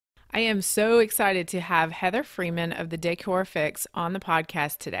I am so excited to have Heather Freeman of the Decor Fix on the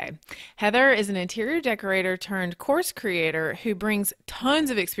podcast today. Heather is an interior decorator turned course creator who brings tons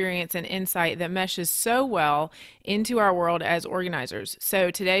of experience and insight that meshes so well into our world as organizers.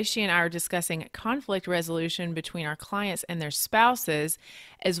 So today she and I are discussing conflict resolution between our clients and their spouses,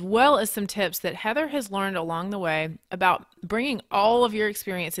 as well as some tips that Heather has learned along the way about bringing all of your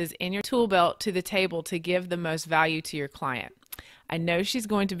experiences in your tool belt to the table to give the most value to your client. I know she's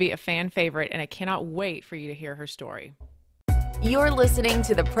going to be a fan favorite, and I cannot wait for you to hear her story. You're listening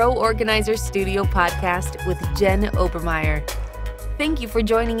to the Pro Organizer Studio podcast with Jen Obermeyer. Thank you for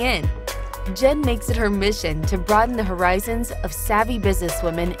joining in. Jen makes it her mission to broaden the horizons of savvy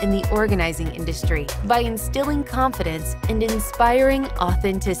businesswomen in the organizing industry by instilling confidence and inspiring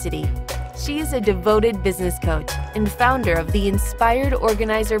authenticity. She is a devoted business coach and founder of the Inspired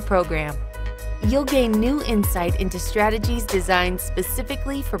Organizer program. You'll gain new insight into strategies designed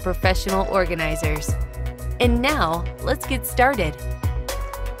specifically for professional organizers. And now, let's get started.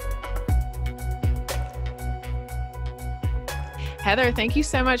 Heather, thank you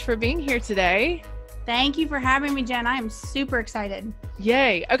so much for being here today. Thank you for having me, Jen. I am super excited.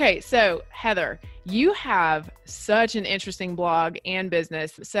 Yay. Okay, so Heather, you have such an interesting blog and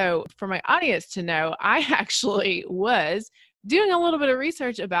business. So for my audience to know, I actually was doing a little bit of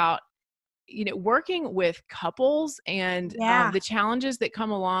research about working with couples and the challenges that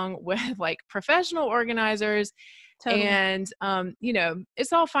come along with like professional organizers. Totally. And,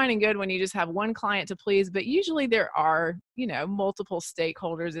 it's all fine and good when you just have one client to please, but usually there are, multiple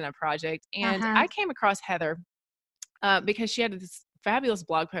stakeholders in a project. And I came across Heather because she had this fabulous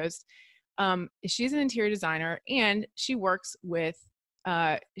blog post. She's an interior designer and she often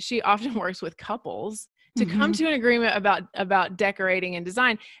works with couples to come to an agreement about decorating and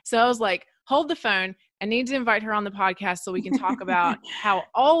design. So I was like, hold the phone. I need to invite her on the podcast so we can talk about how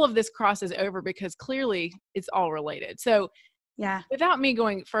all of this crosses over, because clearly it's all related. So without me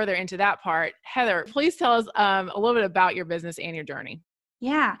going further into that part, Heather, please tell us a little bit about your business and your journey.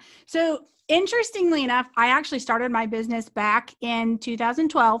 Yeah. So interestingly enough, I actually started my business back in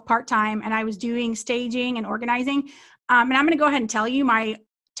 2012 part-time, and I was doing staging and organizing. And I'm going to go ahead and tell you my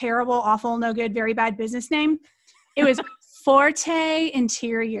terrible, awful, no good, very bad business name. It was Forte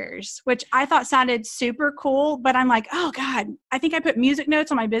Interiors, which I thought sounded super cool, but I'm like, oh God, I think I put music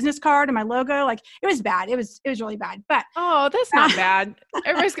notes on my business card and my logo. Like it was bad. It was really bad, but. Oh, that's not bad.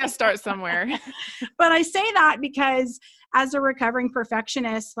 Everybody's got to start somewhere. But I say that because as a recovering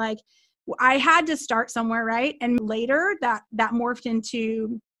perfectionist, like I had to start somewhere, right? And later that morphed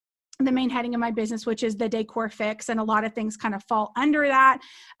into the main heading of my business, which is the Decor Fix, and a lot of things kind of fall under that.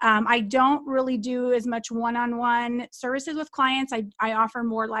 I don't really do as much one-on-one services with clients. I offer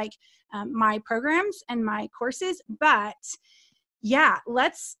more like my programs and my courses. But yeah,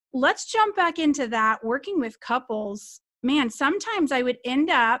 let's jump back into that. Working with couples, man, sometimes I would end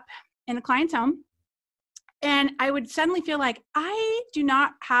up in a client's home and I would suddenly feel like I do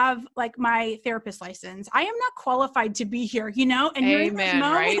not have like my therapist license. I am not qualified to be here, and Amen, you're in those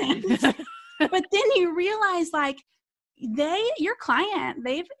moments. right? But then you realize like your client,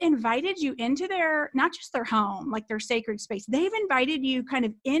 they've invited you into not just their home, like their sacred space. They've invited you kind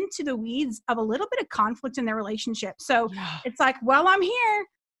of into the weeds of a little bit of conflict in their relationship. So It's like, well, I'm here,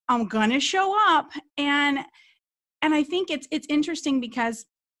 I'm going to show up. And I think it's interesting because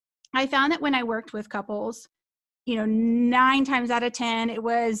I found that when I worked with couples, 9 times out of 10, it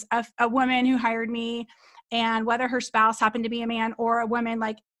was a woman who hired me, and whether her spouse happened to be a man or a woman,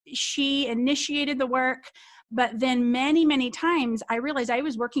 like she initiated the work. But then many, many times I realized I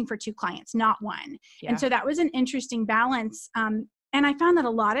was working for 2 clients, not one. Yeah. And so that was an interesting balance. And I found that a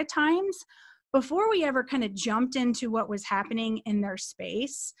lot of times before we ever kind of jumped into what was happening in their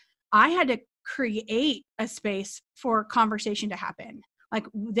space, I had to create a space for conversation to happen. Like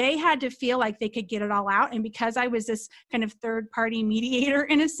they had to feel like they could get it all out. And because I was this kind of third party mediator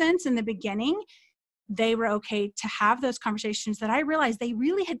in a sense in the beginning, they were okay to have those conversations that I realized they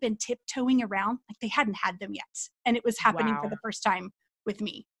really had been tiptoeing around, like they hadn't had them yet. And it was happening for the first time with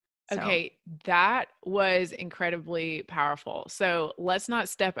me. Okay, that was incredibly powerful. So let's not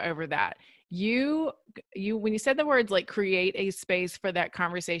step over that. You when you said the words like create a space for that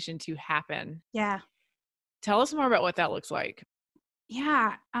conversation to happen. Yeah. Tell us more about what that looks like.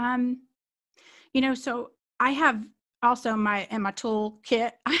 Yeah. So I have also my tool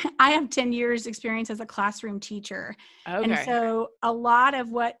kit. I have 10 years experience as a classroom teacher. Okay. And so a lot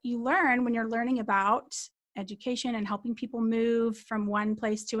of what you learn when you're learning about education and helping people move from one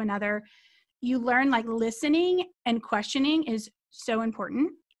place to another, you learn like listening and questioning is so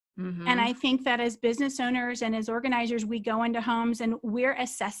important. And Mm-hmm. I think that as business owners and as organizers, we go into homes and we're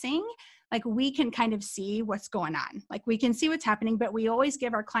assessing, like we can kind of see what's going on. Like we can see what's happening, but we always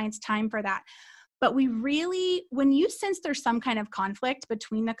give our clients time for that. But we really, when you sense there's some kind of conflict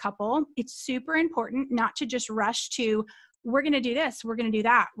between the couple, it's super important not to just rush to, we're going to do this, we're going to do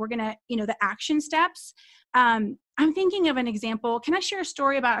that, we're going to, the action steps. I'm thinking of an example. Can I share a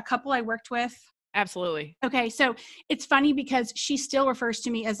story about a couple I worked with? Absolutely. Okay. So it's funny because she still refers to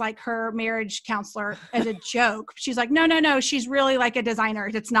me as like her marriage counselor as a joke. She's like, no, she's really like a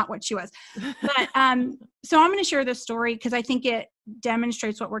designer. That's not what she was. But so I'm going to share this story because I think it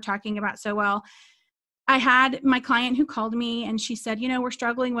demonstrates what we're talking about so well. I had my client who called me and she said, we're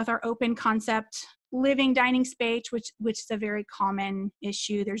struggling with our open concept living dining space, which is a very common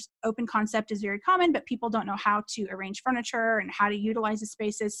issue. There's open concept is very common, but people don't know how to arrange furniture and how to utilize the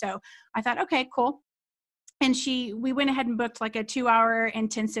spaces. So I thought, okay, cool. And we went ahead and booked like a 2-hour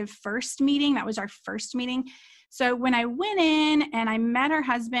intensive first meeting. That was our first meeting. So when I went in and I met her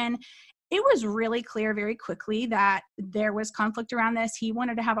husband, it was really clear very quickly that there was conflict around this. He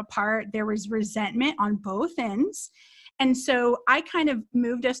wanted to have a part. There was resentment on both ends. And so I kind of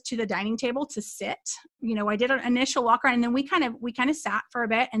moved us to the dining table to sit. I did an initial walk around and then we kind of sat for a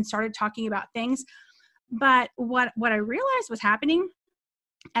bit and started talking about things. But what I realized was happening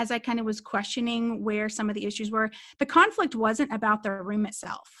as I kind of was questioning where some of the issues were, the conflict wasn't about the room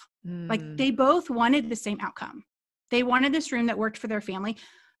itself. Like they both wanted the same outcome. They wanted this room that worked for their family,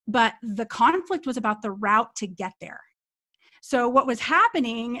 but the conflict was about the route to get there. So what was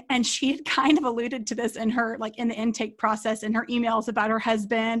happening, and she had kind of alluded to this in her, like in the intake process in her emails about her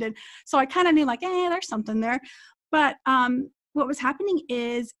husband. And so I kind of knew like, there's something there. But what was happening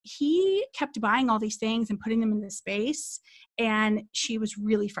is he kept buying all these things and putting them in the space. And she was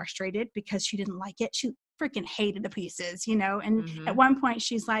really frustrated because she didn't like it. She freaking hated the pieces, and Mm-hmm. at one point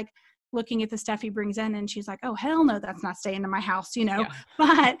she's like looking at the stuff he brings in and she's like, oh, hell no, that's not staying in my house, Yeah.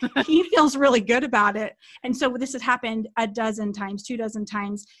 but he feels really good about it. And so this has happened a dozen times, 24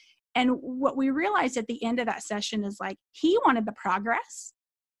 times. And what we realized at the end of that session is like, he wanted the progress.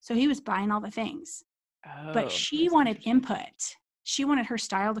 So he was buying all the things, but Oh, she that's wanted interesting. input. She wanted her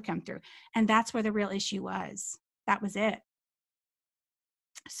style to come through. And that's where the real issue was. That was it.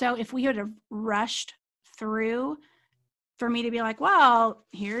 So if we would have rushed through for me to be like, well,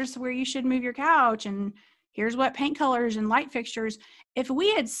 here's where you should move your couch and here's what paint colors and light fixtures. If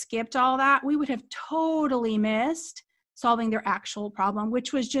we had skipped all that, we would have totally missed solving their actual problem,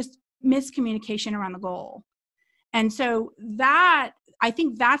 which was just miscommunication around the goal. And so that, I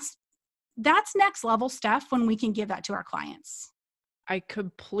think that's next level stuff when we can give that to our clients. I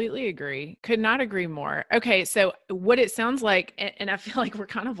completely agree. Could not agree more. Okay. So what it sounds like, and I feel like we're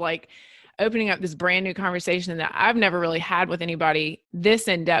kind of like opening up this brand new conversation that I've never really had with anybody this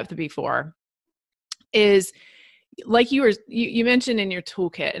in depth before, is like you mentioned in your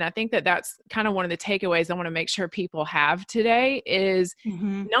toolkit. And I think that that's kind of one of the takeaways I want to make sure people have today is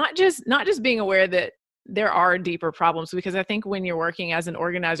not just being aware that there are deeper problems, because I think when you're working as an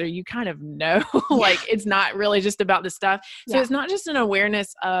organizer, you kind of know, like it's not really just about the stuff. So it's not just an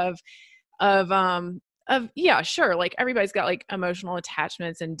awareness of, yeah, sure. Like everybody's got like emotional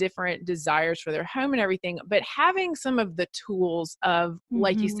attachments and different desires for their home and everything, but having some of the tools of,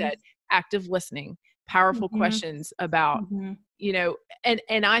 like you said, active listening, powerful questions about,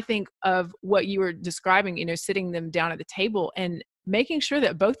 and I think of what you were describing, sitting them down at the table and making sure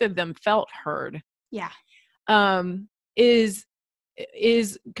that both of them felt heard. Yeah. Is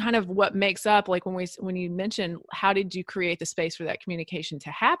kind of what makes up, like when you mentioned, how did you create the space for that communication to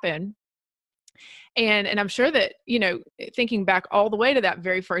happen? And I'm sure that, thinking back all the way to that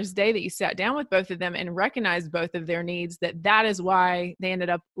very first day that you sat down with both of them and recognized both of their needs, that is why they ended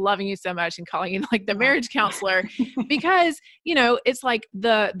up loving you so much and calling you like the marriage counselor, because, it's like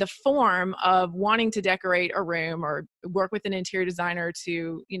the form of wanting to decorate a room or work with an interior designer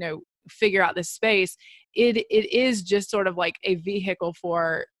to, figure out this space. It is just sort of like a vehicle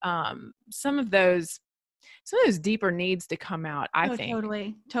for some of those deeper needs to come out, I think.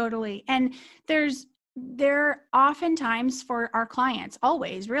 Totally. And there oftentimes for our clients,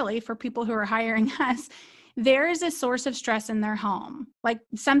 always really for people who are hiring us, there is a source of stress in their home. Like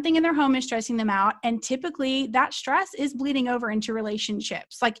something in their home is stressing them out. And typically that stress is bleeding over into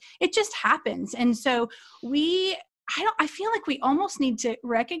relationships. Like it just happens. And so I feel like we almost need to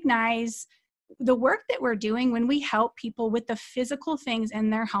recognize the work that we're doing when we help people with the physical things in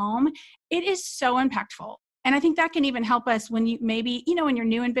their home. It is so impactful. And I think that can even help us when you maybe, when you're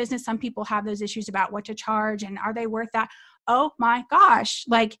new in business, some people have those issues about what to charge and are they worth that? oh my gosh,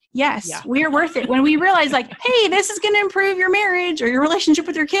 like, yes, Yeah. we're worth it. When we realize like, hey, this is going to improve your marriage or your relationship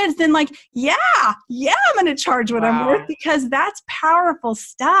with your kids, then like, yeah, I'm going to charge what I'm worth, because that's powerful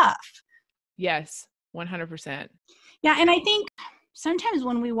stuff. Yes, 100%. Yeah. And I think sometimes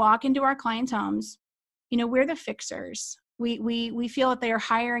when we walk into our clients' homes, we're the fixers. We feel that they are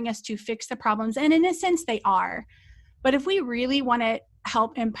hiring us to fix the problems. And in a sense, they are. But if we really want to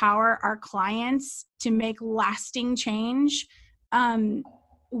help empower our clients to make lasting change,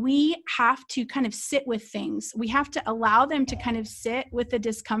 we have to kind of sit with things. We have to allow them to kind of sit with the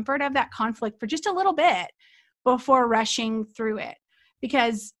discomfort of that conflict for just a little bit before rushing through it.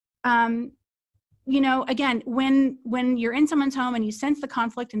 Because, again, when you're in someone's home and you sense the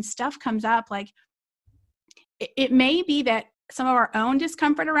conflict and stuff comes up, like, it may be that some of our own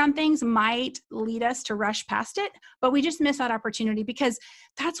discomfort around things might lead us to rush past it, but we just miss that opportunity, because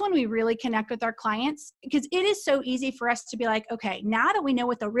that's when we really connect with our clients. Because it is so easy for us to be like, okay, now that we know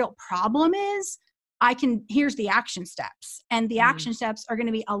what the real problem is, here's the action steps. And the action steps are going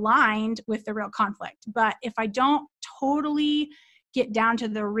to be aligned with the real conflict. But if I don't totally get down to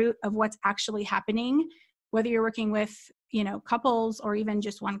the root of what's actually happening, whether you're working with, couples or even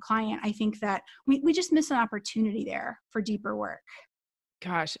just one client, I think that we just miss an opportunity there for deeper work.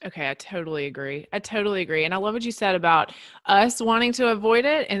 Gosh. Okay. I totally agree. And I love what you said about us wanting to avoid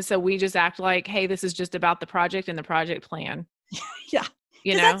it. And so we just act like, hey, this is just about the project and the project plan. Yeah.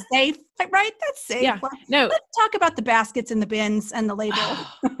 That's safe, right? That's safe. Yeah. No. Let's talk about the baskets and the bins and the label.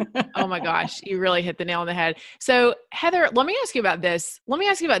 Oh my gosh. You really hit the nail on the head. So Heather, let me ask you about this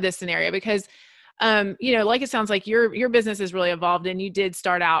scenario, because like it sounds like your business has really evolved, and you did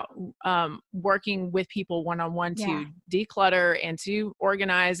start out working with people one-on-one to declutter and to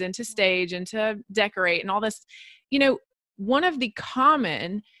organize and to stage and to decorate and all this. One of the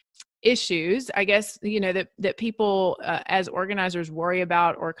common issues, I guess, that people as organizers worry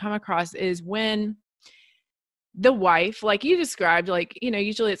about or come across is when the wife, like you described, like,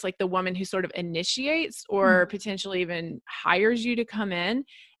 usually it's like the woman who sort of initiates or potentially even hires you to come in,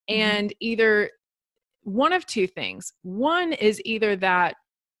 and either one of two things. One is either that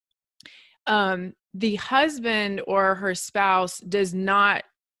the husband or her spouse does not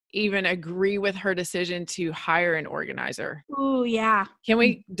even agree with her decision to hire an organizer. Oh, yeah. Can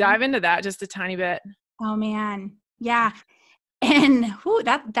we dive into that just a tiny bit? Oh, man. Yeah. And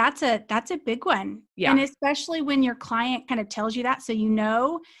that's a big one. Yeah. And especially when your client kind of tells you that,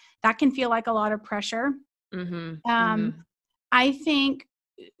 so that can feel like a lot of pressure. I think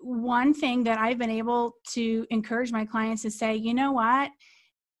one thing that I've been able to encourage my clients is say, you know what,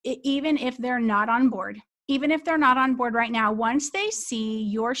 even if they're not on board right now, once they see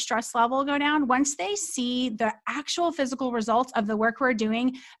your stress level go down, once they see the actual physical results of the work we're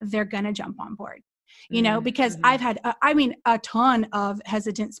doing, they're going to jump on board. Because I've had, a ton of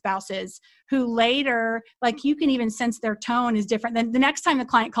hesitant spouses who later, like, you can even sense their tone is different than the next time the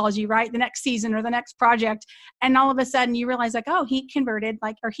client calls you, right? The next season or the next project. And all of a sudden you realize, like, oh, he converted,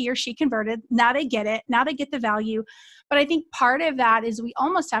 like, or he or she converted. Now they get it. Now they get the value. But I think part of that is we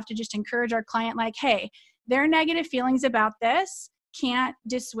almost have to just encourage our client, like, hey, their negative feelings about this can't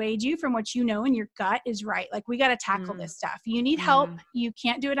dissuade you from what in your gut is right. Like, we got to tackle this stuff. You need help. You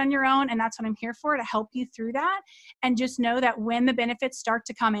can't do it on your own. And that's what I'm here for, to help you through that. And just know that when the benefits start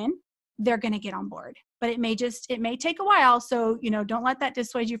to come in, they're going to get on board. But it may take a while. So, don't let that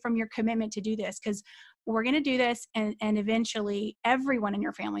dissuade you from your commitment to do this, because we're going to do this. And eventually everyone in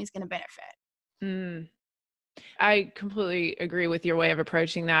your family is going to benefit. I completely agree with your way of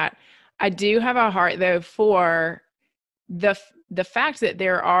approaching that. I do have a heart, though, for the fact that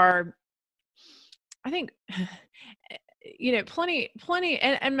there are, I think, plenty,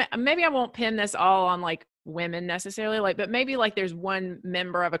 and maybe I won't pin this all on like women necessarily, like, but maybe like there's one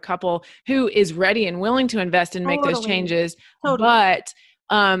member of a couple who is ready and willing to invest and make those changes, but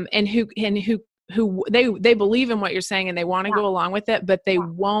and who they believe in what you're saying and they want to go along with it, but they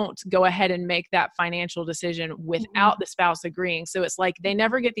won't go ahead and make that financial decision without the spouse agreeing. So it's like they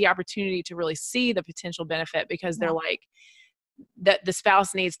never get the opportunity to really see the potential benefit, because they're like, that the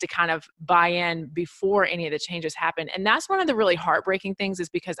spouse needs to kind of buy in before any of the changes happen. And that's one of the really heartbreaking things, is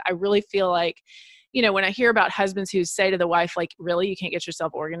because I really feel like, when I hear about husbands who say to the wife, like, really, you can't get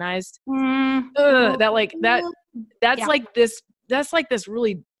yourself organized. That's like this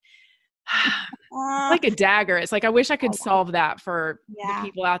really like a dagger. It's like, I wish I could solve that for the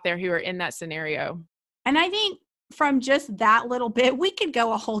people out there who are in that scenario. And I think from just that little bit, we could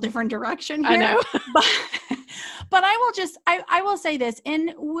go a whole different direction here. I know. But I will say this,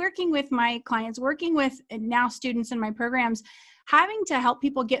 in working with my clients, working with now students in my programs, having to help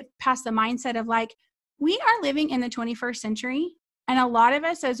people get past the mindset of like, we are living in the 21st century. And a lot of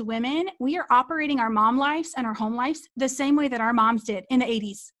us as women, we are operating our mom lives and our home lives the same way that our moms did in the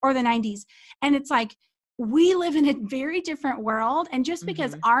 80s or the 90s. And it's like, we live in a very different world. And just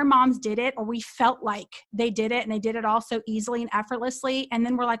because our moms did it, or we felt like they did it and they did it all so easily and effortlessly. And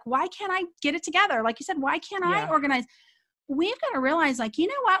then we're like, why can't I get it together? Like you said, why can't I organize? We've got to realize, like, you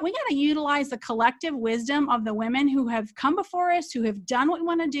know what? We got to utilize the collective wisdom of the women who have come before us, who have done what we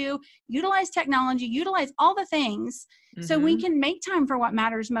want to do, utilize technology, utilize all the things so we can make time for what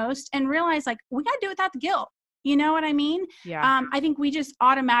matters most and realize, like, we got to do it without the guilt. You know what I mean? Yeah. I think we just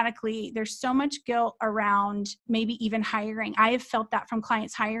automatically, there's so much guilt around maybe even hiring. I have felt that from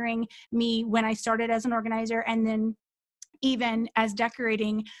clients hiring me when I started as an organizer, and then even as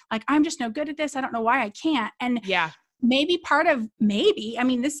decorating, like, I'm just no good at this. I don't know why I can't. And maybe I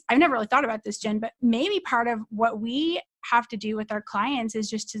mean, this, I've never really thought about this, Jen, but maybe part of what we have to do with our clients is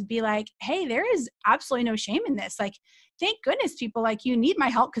just to be like, hey, there is absolutely no shame in this. Like, thank goodness people like you need my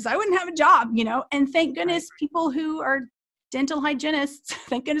help, because I wouldn't have a job, you know, and thank goodness people who are dental hygienists,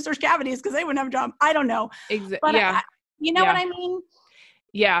 thank goodness there's cavities, because they wouldn't have a job. I don't know. But you know what I mean?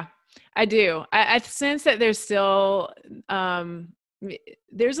 Yeah, I do. I sense that there's still, I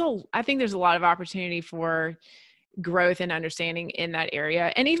think there's a lot of opportunity for growth and understanding in that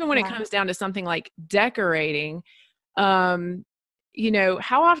area. And even when it comes down to something like decorating, you know,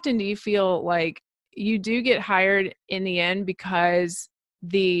 how often do you feel like you do get hired in the end because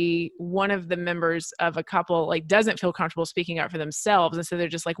one of the members of a couple like doesn't feel comfortable speaking up for themselves, and so they're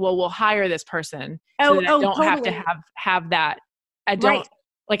just like, well, we'll hire this person so that I don't totally. have to have that. I don't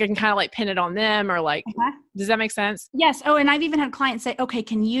like, I can kind of like pin it on them, or like, does that make sense? Yes. Oh, and I've even had clients say, okay,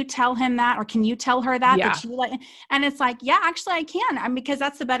 can you tell him that, or can you tell her that, that you like, and it's like, yeah, actually I can. Because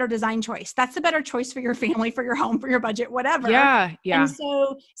that's the better design choice. That's the better choice for your family, for your home, for your budget, whatever. Yeah. And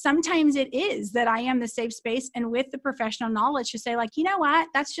so sometimes it is that I am the safe space, and with the professional knowledge to say, like, you know what,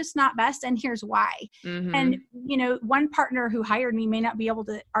 that's just not best. And here's why. And, you know, one partner who hired me may not be able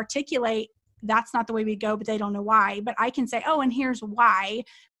to articulate that's not the way we go, but they don't know why. But I can say, oh, and here's why,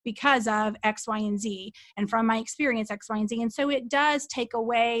 because of X, Y, and Z. And from my experience, X, Y, and Z. And so it does take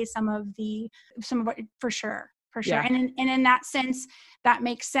away some of it, for sure. Yeah. And in that sense, that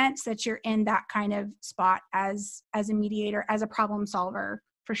makes sense that you're in that kind of spot as a mediator, as a problem solver,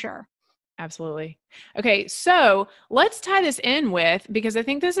 for sure. Absolutely. Okay. So let's tie this in with, because I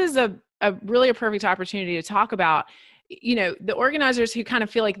think this is a really perfect opportunity to talk about, you know, the organizers who kind of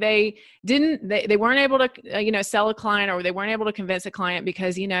feel like they weren't able to, you know, sell a client, or they weren't able to convince a client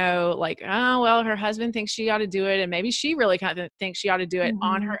because, you know, like, oh, well, her husband thinks she ought to do it. And maybe she really kind of thinks she ought to do it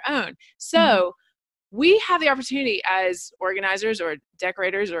on her own. So we have the opportunity as organizers or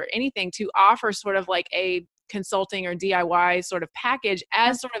decorators or anything to offer sort of like a consulting or DIY sort of package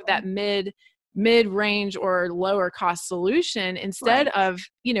as sort of that mid-range or lower cost solution, instead of,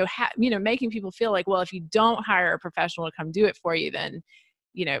 you know, making people feel like, well, if you don't hire a professional to come do it for you, then,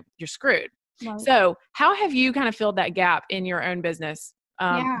 you know, you're screwed. So how have you kind of filled that gap in your own business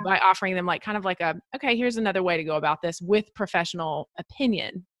by offering them like kind of like okay, here's another way to go about this with professional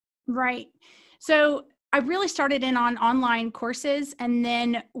opinion? Right. So I really started in on online courses. And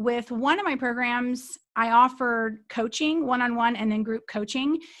then with one of my programs, I offered coaching one-on-one and then group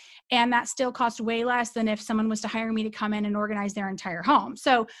coaching. And that still cost way less than if someone was to hire me to come in and organize their entire home.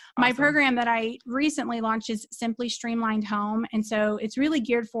 So my program that I recently launched is Simply Streamlined Home. And so it's really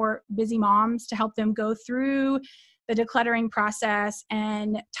geared for busy moms to help them go through the decluttering process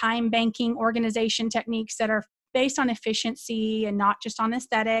and time banking organization techniques that are based on efficiency and not just on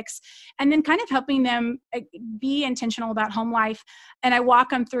aesthetics, and then kind of helping them be intentional about home life. And I walk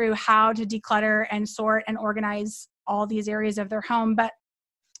them through how to declutter and sort and organize all these areas of their home. But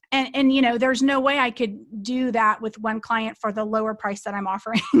And you know, there's no way I could do that with one client for the lower price that I'm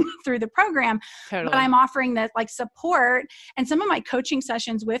offering through the program. But I'm offering that like support. And some of my coaching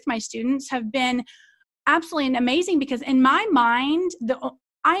sessions with my students have been absolutely amazing, because in my mind,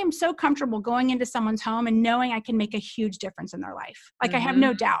 I am so comfortable going into someone's home and knowing I can make a huge difference in their life. Like I have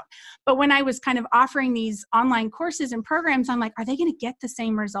no doubt. But when I was kind of offering these online courses and programs, I'm like, are they going to get the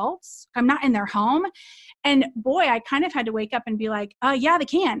same results? I'm not in their home. And boy, I kind of had to wake up and be like, yeah, they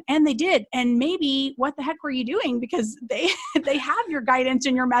can. And they did. And maybe what the heck were you doing? Because they have your guidance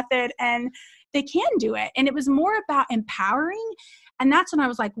and your method and they can do it. And it was more about empowering. And that's when I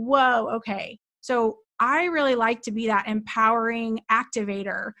was like, whoa, okay. So I really like to be that empowering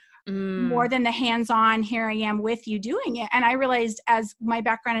activator more than the hands-on, here I am with you doing it. And I realized as my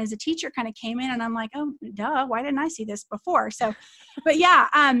background as a teacher kind of came in and I'm like, oh, duh, why didn't I see this before? So, but yeah.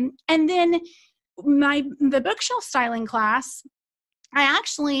 And then the bookshelf styling class, I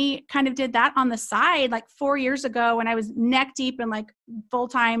actually kind of did that on the side, like 4 years ago when I was neck deep in like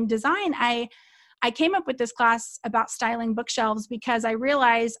full-time design. I came up with this class about styling bookshelves because I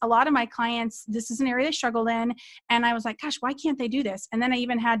realized a lot of my clients, this is an area they struggled in. And I was like, gosh, why can't they do this? And then I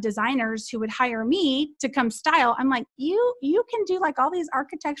even had designers who would hire me to come style. I'm like, you can do like all these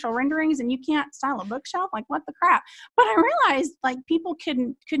architectural renderings and you can't style a bookshelf? Like, what the crap? But I realized like people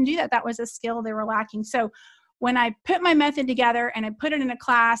couldn't do that. That was a skill they were lacking. So when I put my method together and I put it in a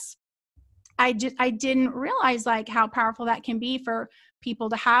class, I didn't realize like how powerful that can be for people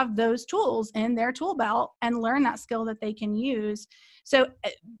to have those tools in their tool belt and learn that skill that they can use. So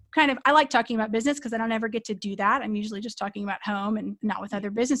I like talking about business because I don't ever get to do that. I'm usually just talking about home and not with other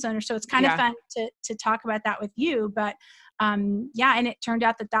business owners. So it's kind of fun to talk about that with you. But and it turned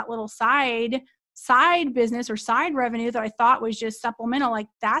out that little side business or side revenue that I thought was just supplemental, like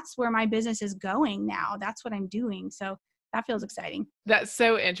that's where my business is going now. That's what I'm doing. So that feels exciting. That's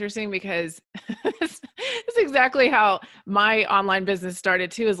so interesting because it's exactly how my online business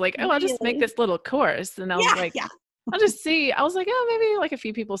started too, is like, oh, I'll just make this little course. And I was I'll just see. I was like, oh, maybe like a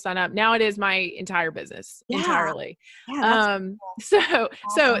few people sign up. Now it is my entire business entirely. Yeah,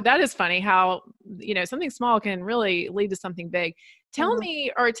 so that is funny how, something small can really lead to something big. Tell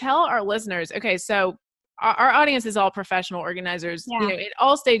me, or tell our listeners, okay, so our audience is all professional organizers, in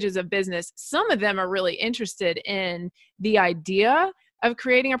all stages of business. Some of them are really interested in the idea of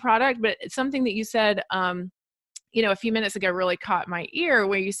creating a product, but it's something that you said, a few minutes ago really caught my ear,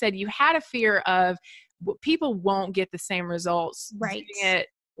 where you said you had a fear of people won't get the same results doing it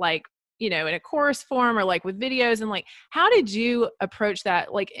like, in a course form or like with videos. And like, how did you approach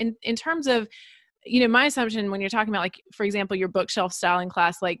that? Like in terms of, my assumption when you're talking about like, for example, your bookshelf styling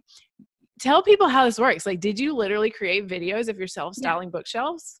class, like, tell people how this works. Like, did you literally create videos of yourself styling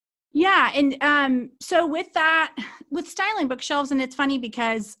bookshelves? Yeah. And so with styling bookshelves, and it's funny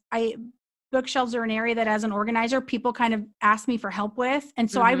because bookshelves are an area that as an organizer, people kind of ask me for help with. And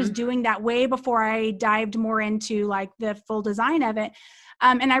so I was doing that way before I dived more into like the full design of it.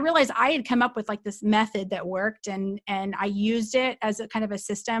 And I realized I had come up with like this method that worked, and I used it as a kind of a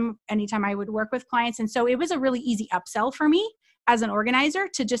system anytime I would work with clients. And so it was a really easy upsell for me as an organizer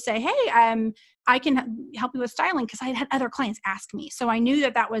to just say, hey, I can help you with styling, because I had other clients ask me. So I knew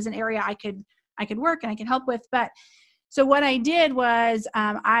that was an area I could work and I could help with. But so what I did was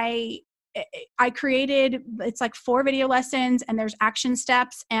I created, it's like 4 video lessons and there's action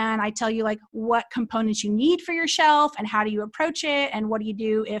steps. And I tell you like what components you need for your shelf and how do you approach it and what do you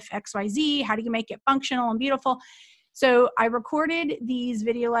do if XYZ, how do you make it functional and beautiful? So I recorded these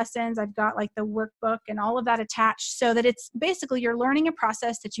video lessons. I've got like the workbook and all of that attached so that it's basically you're learning a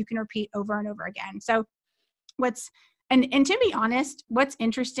process that you can repeat over and over again. So and to be honest, what's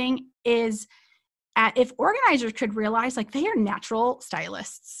interesting is if organizers could realize like they are natural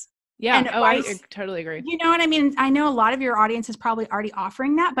stylists. Yeah. And I totally agree. You know what I mean? I know a lot of your audience is probably already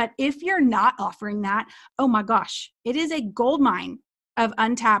offering that, but if you're not offering that, oh my gosh, it is a gold mine of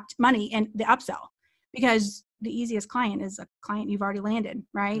untapped money in the upsell, because the easiest client is a client you've already landed,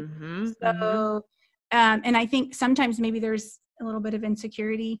 right? And I think sometimes maybe there's a little bit of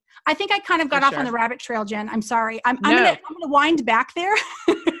insecurity. I think I kind of got off on the rabbit trail, Jen. I'm sorry. I'm gonna wind back there.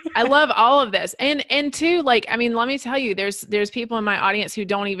 I love all of this. And too, like, I mean, let me tell you, there's people in my audience who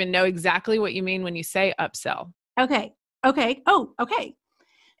don't even know exactly what you mean when you say upsell. Okay. Oh, okay.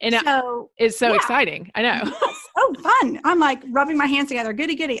 And so it's so exciting. I know. Yes. Oh, fun. I'm like rubbing my hands together.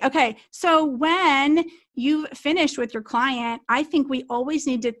 Goody. Okay. So when you've finished with your client, I think we always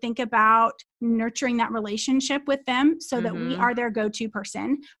need to think about nurturing that relationship with them so that we are their go-to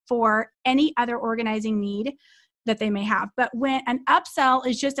person for any other organizing need that they may have. But when an upsell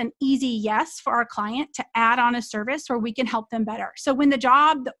is just an easy yes for our client to add on a service where we can help them better. So when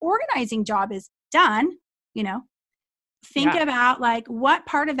the organizing job is done, think about like what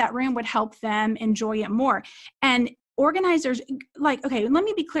part of that room would help them enjoy it more. And organizers, like, okay, let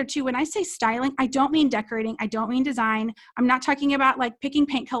me be clear too. When I say styling, I don't mean decorating. I don't mean design. I'm not talking about like picking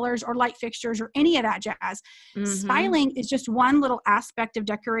paint colors or light fixtures or any of that jazz. Styling is just one little aspect of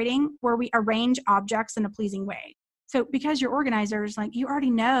decorating where we arrange objects in a pleasing way. So because you're organizers, like you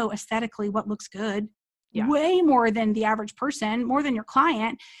already know aesthetically what looks good. Way more than the average person, more than your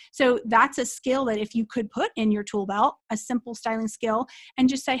client. So that's a skill that if you could put in your tool belt, a simple styling skill, and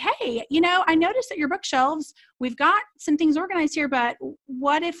just say, hey, I noticed that your bookshelves, we've got some things organized here, but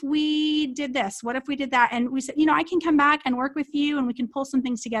what if we did this? What if we did that? And we said, I can come back and work with you and we can pull some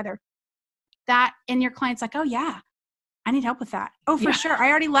things together. That, and your client's like, oh yeah, I need help with that. Oh, for Yeah. sure. I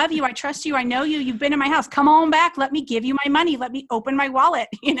already love you. I trust you. I know you. You've been in my house. Come on back. Let me give you my money. Let me open my wallet.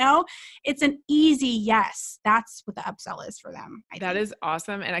 It's an easy yes. That's what the upsell is for them. That is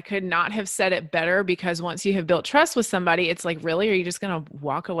awesome. And I could not have said it better, because once you have built trust with somebody, it's like, really, are you just going to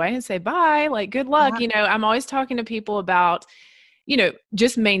walk away and say bye? Like, good luck. I'm always talking to people about,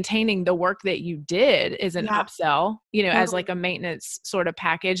 just maintaining the work that you did is an upsell, as like a maintenance sort of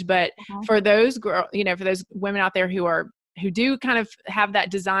package. But for those for those women out there who do kind of have that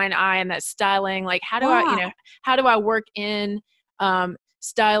design eye and that styling, like how do I work in,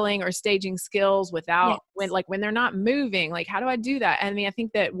 styling or staging skills without when they're not moving, like, how do I do that? I mean, I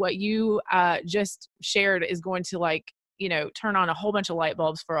think that what you, just shared is going to turn on a whole bunch of light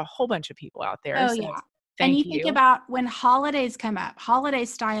bulbs for a whole bunch of people out there. Oh, yeah. And you think about when holidays come up, holiday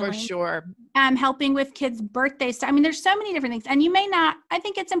styling. For sure. Helping with kids' birthdays. I mean, there's so many different things. And you may not, I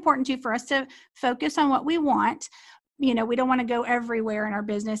think it's important too for us to focus on what we want. We don't want to go everywhere in our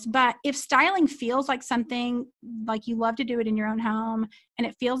business. But if styling feels like something like you love to do it in your own home and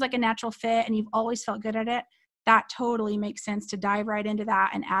it feels like a natural fit and you've always felt good at it, that totally makes sense to dive right into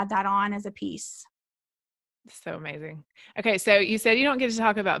that and add that on as a piece. So amazing. Okay. So you said you don't get to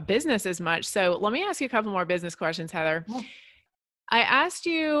talk about business as much. So let me ask you a couple more business questions, Heather. Yeah. I asked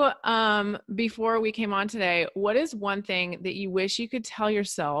you before we came on today, what is one thing that you wish you could tell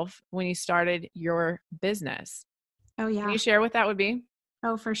yourself when you started your business? Oh, yeah. Can you share what that would be?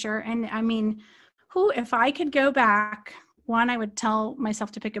 Oh, for sure. And I mean, if I could go back, one, I would tell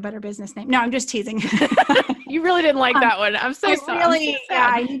myself to pick a better business name. No, I'm just teasing. You really didn't like that one. I'm so sorry. Really,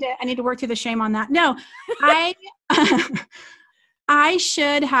 I need to work through the shame on that. No, I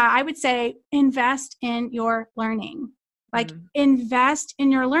I would say invest in your learning. Invest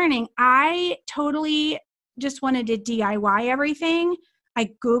in your learning. I totally just wanted to DIY everything.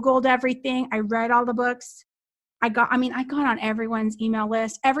 I Googled everything. I read all the books. I got on everyone's email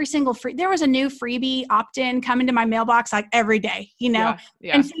list. Every single there was a new freebie opt-in coming to my mailbox like every day, Yeah.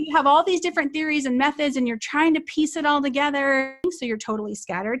 And so you have all these different theories and methods and you're trying to piece it all together. So you're totally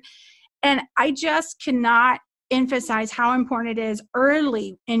scattered. And I just cannot emphasize how important it is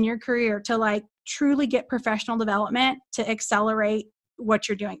early in your career to truly get professional development to accelerate what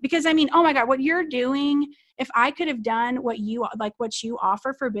you're doing. Because oh my God, what you're doing, if I could have done what you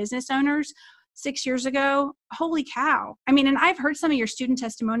offer for business owners 6 years ago, holy cow. And I've heard some of your student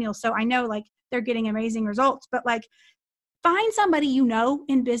testimonials, so I know they're getting amazing results, but find somebody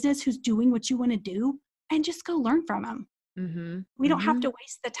in business who's doing what you want to do and just go learn from them. Mm-hmm. We don't have to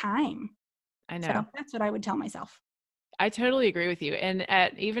waste the time. I know. So that's what I would tell myself. I totally agree with you. And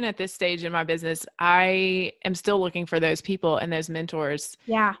even at this stage in my business, I am still looking for those people and those mentors.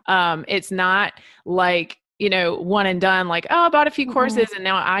 Yeah. It's not one and done, I bought a few courses and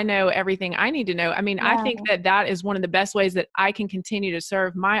now I know everything I need to know. I think that is one of the best ways that I can continue to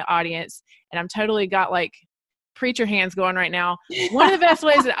serve my audience. And I'm totally got preacher hands going right now. One of the best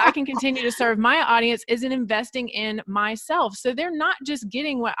ways that I can continue to serve my audience is in investing in myself. So they're not just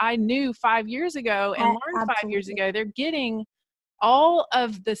getting what I knew 5 years ago and learned 5 years ago. They're getting all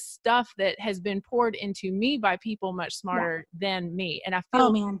of the stuff that has been poured into me by people much smarter than me. And I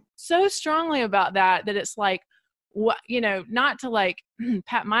feel so strongly about that it's not to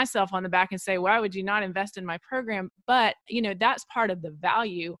pat myself on the back and say, why would you not invest in my program? But, that's part of the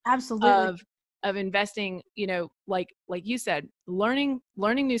value of investing, like you said, learning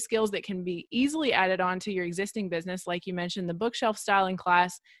new skills that can be easily added on to your existing business. Like you mentioned, the bookshelf styling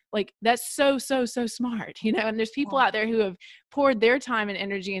class, that's so smart, and there's people out there who have poured their time and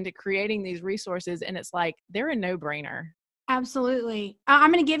energy into creating these resources. And it's they're a no-brainer. Absolutely.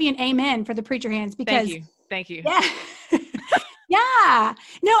 I'm going to give you an amen for the preacher hands because Thank you. Yeah. Yeah.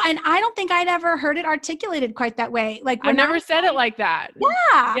 No, and I don't think I'd ever heard it articulated quite that way. I never said it like that.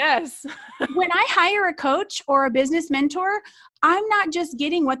 Yeah. Yes. When I hire a coach or a business mentor, I'm not just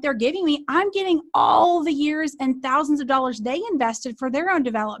getting what they're giving me. I'm getting all the years and thousands of dollars they invested for their own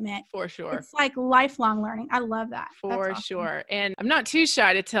development. For sure. It's lifelong learning. I love that. For sure. And I'm not too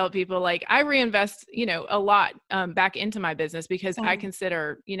shy to tell people I reinvest, a lot back into my business because I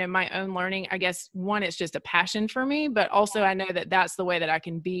consider, my own learning, I guess one, it's just a passion for me, but also I know that that's the way that I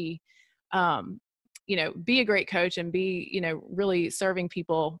can be, be a great coach and be, really serving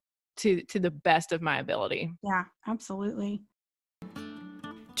people to the best of my ability. Yeah, absolutely.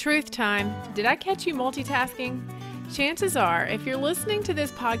 Truth time. Did I catch you multitasking? Chances are, if you're listening to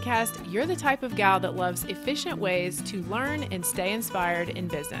this podcast, you're the type of gal that loves efficient ways to learn and stay inspired in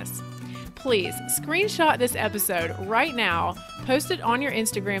business. Please screenshot this episode right now, post it on your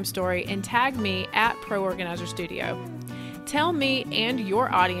Instagram story, and tag me at Pro Organizer Studio. Tell me and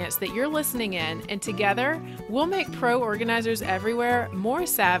your audience that you're listening in, and together we'll make pro organizers everywhere more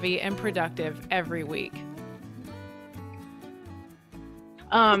savvy and productive every week.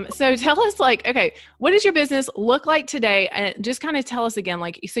 So tell us, like, okay, what does your business look like today? And just kind of tell us again,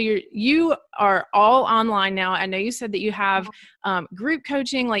 like, so you are all online now. I know you said that you have group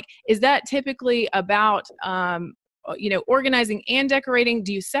coaching. Like, is that typically about, organizing and decorating?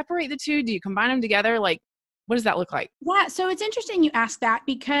 Do you separate the two? Do you combine them together? Like, what does that look like? Yeah, so it's interesting you ask that,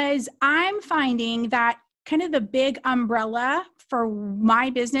 because I'm finding that kind of the big umbrella for my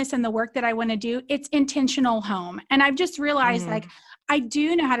business and the work that I want to do, it's intentional home. And I've just realized like I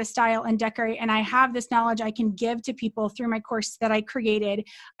do know how to style and decorate, and I have this knowledge I can give to people through my course that I created.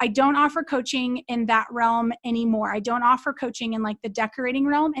 I don't offer coaching in that realm anymore. I don't offer coaching in like the decorating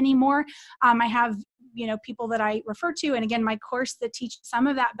realm anymore. I have, people that I refer to, and again, my course that teaches some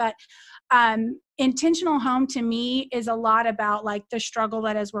of that, but intentional home to me is a lot about like the struggle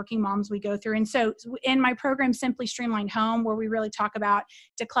that as working moms we go through. And so in my program, Simply Streamlined Home, where we really talk about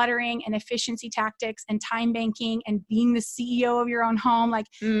decluttering and efficiency tactics and time banking and being the CEO of your own home, like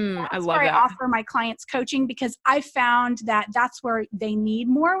I love where that. I offer my clients coaching, because I found that that's where they need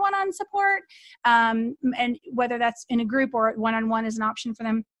more one-on-one support. And whether that's in a group or one-on-one is an option for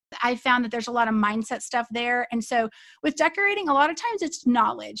them. I found that there's a lot of mindset stuff there. And so with decorating, a lot of times it's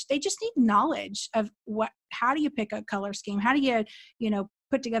knowledge. They just need knowledge of how do you pick a color scheme? How do you,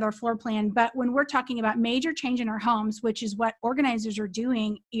 put together a floor plan? But when we're talking about major change in our homes, which is what organizers are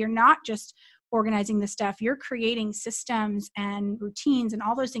doing, you're not just organizing the stuff, you're creating systems and routines and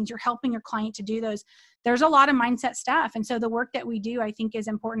all those things. You're helping your client to do those. There's a lot of mindset stuff. And so the work that we do, I think, is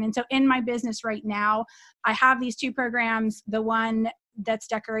important. And so in my business right now, I have these two programs, the one that's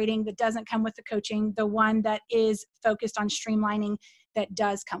decorating that doesn't come with the coaching, the one that is focused on streamlining that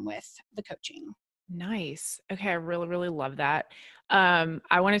does come with the coaching. Nice. Okay. I really, really love that.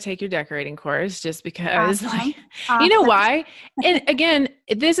 I want to take your decorating course just because, Awesome. you know why? And again,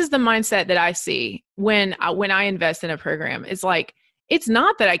 this is the mindset that I see when I invest in a program. It's like, it's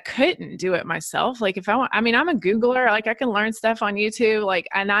not that I couldn't do it myself. Like if I'm a Googler, like I can learn stuff on YouTube, like,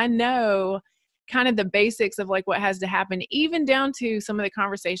 and I know kind of the basics of like what has to happen, even down to some of the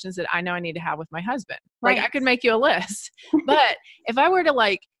conversations that I know I need to have with my husband. Like I could make you a list, but if I were to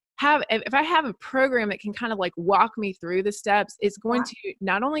like if I have a program that can kind of like walk me through the steps, it's going to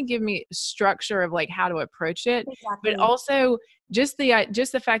not only give me structure of like how to approach it, but also just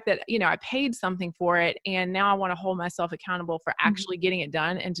the fact that, I paid something for it and now I want to hold myself accountable for actually getting it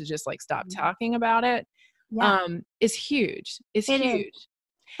done and to just like stop talking about it, is huge. It's huge. Is.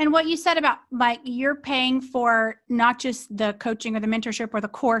 And what you said about like you're paying for not just the coaching or the mentorship or the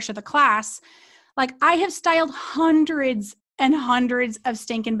course or the class, like I have styled hundreds and hundreds of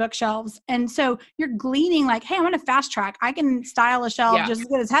stinking bookshelves. And so you're gleaning like, hey, I'm on a fast track. I can style a shelf just as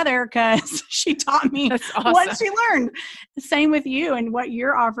good as Heather because she taught me what she learned. Same with you and what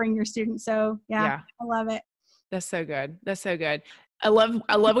you're offering your students. So I love it. That's so good. That's so good. I love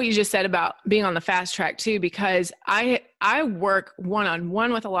what you just said about being on the fast track too, because I work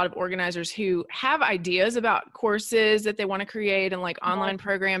one-on-one with a lot of organizers who have ideas about courses that they want to create and like online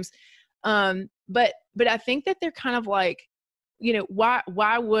programs. But I think that they're kind of like,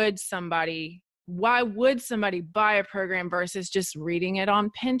 why would somebody buy a program versus just reading it on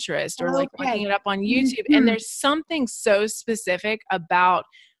Pinterest or like looking it up on YouTube? And there's something so specific about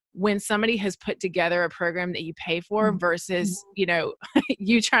when somebody has put together a program that you pay for versus, you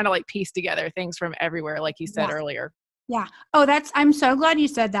trying to like piece together things from everywhere, like you said earlier. Yeah. Oh, I'm so glad you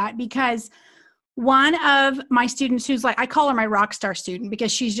said that, because one of my students who's like, I call her my rock star student because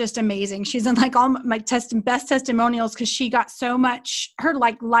she's just amazing. She's in like all my best testimonials because she got so much, her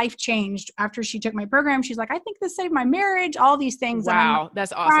like life changed after she took my program. She's like, I think this saved my marriage, all these things. Wow.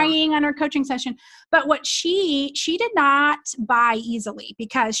 That's awesome. Crying on her coaching session. But what she did not buy easily,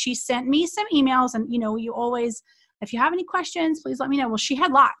 because she sent me some emails and, you always, if you have any questions, please let me know. Well, she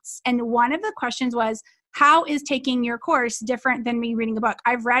had lots. And one of the questions was, how is taking your course different than me reading a book?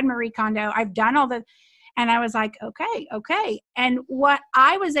 I've read Marie Kondo. I've done and I was like, okay. And what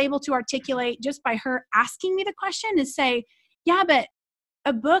I was able to articulate just by her asking me the question is say, yeah, but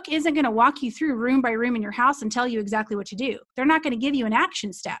a book isn't going to walk you through room by room in your house and tell you exactly what to do. They're not going to give you an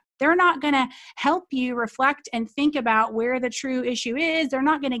action step. They're not going to help you reflect and think about where the true issue is. They're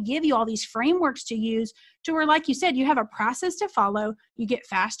not going to give you all these frameworks to use to where, like you said, you have a process to follow, you get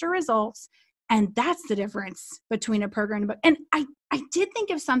faster results. And that's the difference between a program and a book. And I did think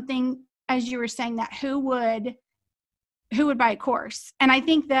of something as you were saying that who would buy a course? And I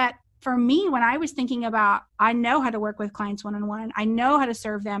think that for me, when I was thinking about, I know how to work with clients one-on-one, I know how to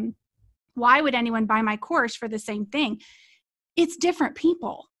serve them. Why would anyone buy my course for the same thing? it's different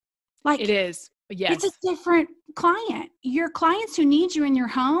people. Like It is. Yes. it's a different client. Your clients who need you in your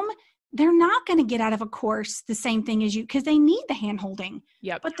home, they're not going to get out of a course the same thing as you because they need the hand holding.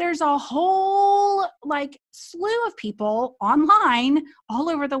 Yep. But there's a whole like slew of people online all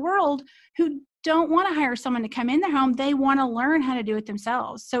over the world who don't want to hire someone to come in their home. They want to learn how to do it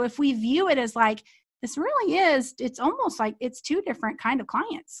themselves. So if we view it as like, this really is, it's almost like it's two different kind of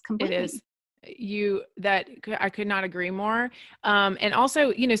clients completely. It is. I could not agree more. And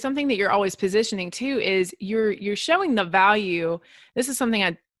also, something that you're always positioning too is you're showing the value. This is something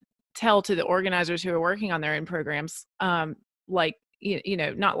I tell to the organizers who are working on their own programs. Like,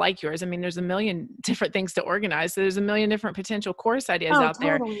 not like yours. I mean, there's a million different things to organize. So there's a million different potential course ideas out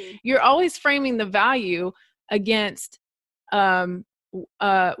there. You're always framing the value against,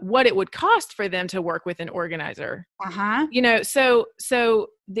 what it would cost for them to work with an organizer.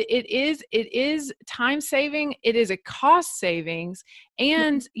 It is time saving. It is a cost savings.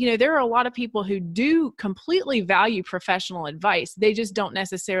 And, there are a lot of people who do completely value professional advice. They just don't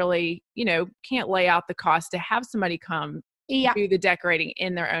necessarily, can't lay out the cost to have somebody come do the decorating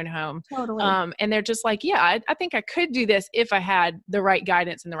in their own home. Totally. And they're just like, I think I could do this if I had the right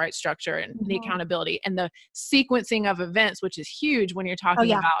guidance and the right structure and the accountability and the sequencing of events, which is huge when you're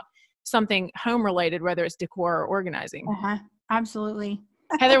talking about something home related, whether it's decor or organizing. Absolutely.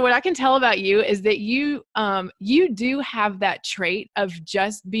 Heather, what I can tell about you is that you do have that trait of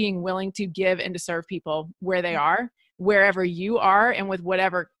just being willing to give and to serve people where they are, wherever you are, and with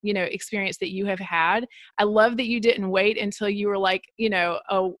whatever, experience that you have had. I love that you didn't wait until you were like,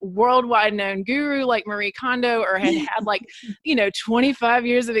 a worldwide known guru like Marie Kondo, or had 25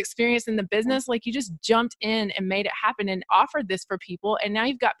 years of experience in the business. Like, you just jumped in and made it happen and offered this for people. And now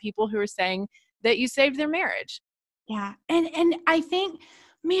you've got people who are saying that you saved their marriage. Yeah. And I think,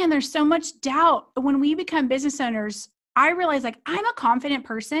 man, there's so much doubt when we become business owners. I realized like I'm a confident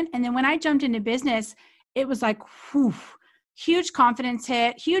person. And then when I jumped into business, it was like, whew, huge confidence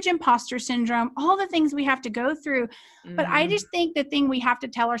hit, huge imposter syndrome, all the things we have to go through. But I just think the thing we have to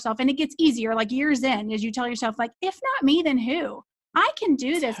tell ourselves, and it gets easier like years in, as you tell yourself, like, if not me, then who? I can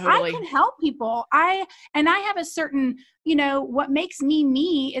do this. Totally. I can help people. I have a certain, what makes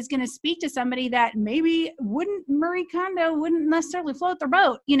me is going to speak to somebody that maybe Marie Kondo wouldn't necessarily float their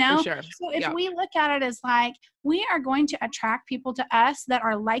boat, For sure. So if we look at it as like, we are going to attract people to us that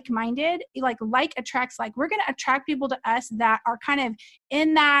are like-minded, like attracts like, we're going to attract people to us that are kind of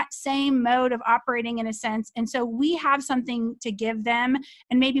in that same mode of operating in a sense. And so we have something to give them,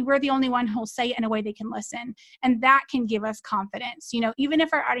 and maybe we're the only one who'll say it in a way they can listen. And that can give us confidence, even if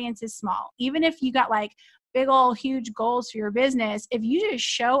our audience is small, even if you got like big old huge goals for your business, if you just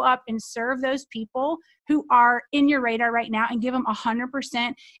show up and serve those people who are in your radar right now and give them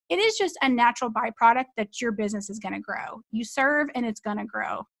 100%, it is just a natural byproduct that your business is going to grow. You serve and it's going to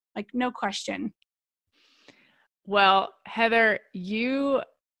grow, like no question. Well, Heather,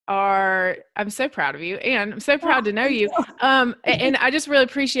 I'm so proud of you, and I'm so proud to know you. And I just really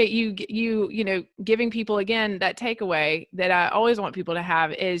appreciate you giving people again that takeaway that I always want people to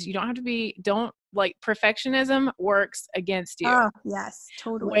have is you don't have to perfectionism works against you. Oh, yes,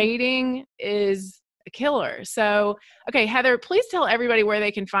 totally. Waiting is a killer. So, okay, Heather, please tell everybody where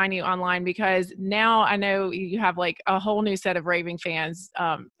they can find you online, because now I know you have like a whole new set of raving fans.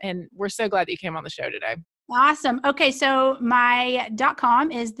 And we're so glad that you came on the show today. Awesome. Okay. So my .com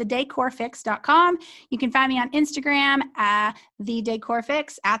is thedecorfix.com. You can find me on Instagram, the Decor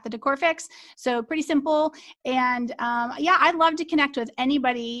Fix, at the Decor Fix. So pretty simple. And I'd love to connect with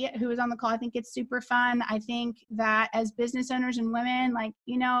anybody who is on the call. I think it's super fun. I think that as business owners and women,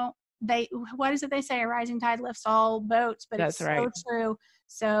 what is it they say? A rising tide lifts all boats, but That's it's right. so true.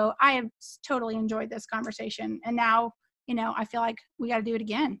 So I have totally enjoyed this conversation. And now, I feel like we got to do it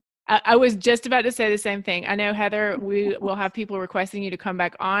again. I was just about to say the same thing. I know, Heather, we will have people requesting you to come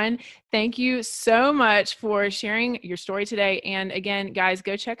back on. Thank you so much for sharing your story today. And again, guys,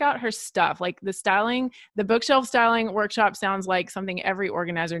 go check out her stuff. Like the styling, the bookshelf styling workshop sounds like something every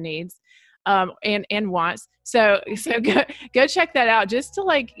organizer needs and wants. So go check that out just to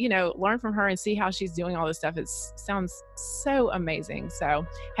learn from her and see how she's doing all this stuff. It sounds so amazing. So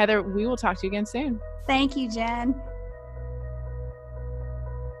Heather, we will talk to you again soon. Thank you, Jen.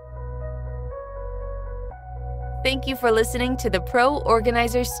 Thank you for listening to the Pro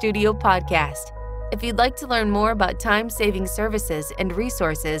Organizer Studio podcast. If you'd like to learn more about time-saving services and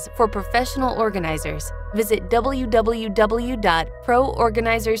resources for professional organizers, visit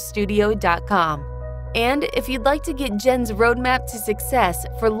www.proorganizerstudio.com. And if you'd like to get Jen's roadmap to success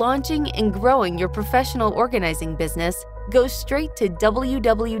for launching and growing your professional organizing business, go straight to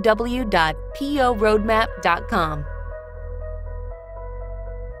www.poroadmap.com.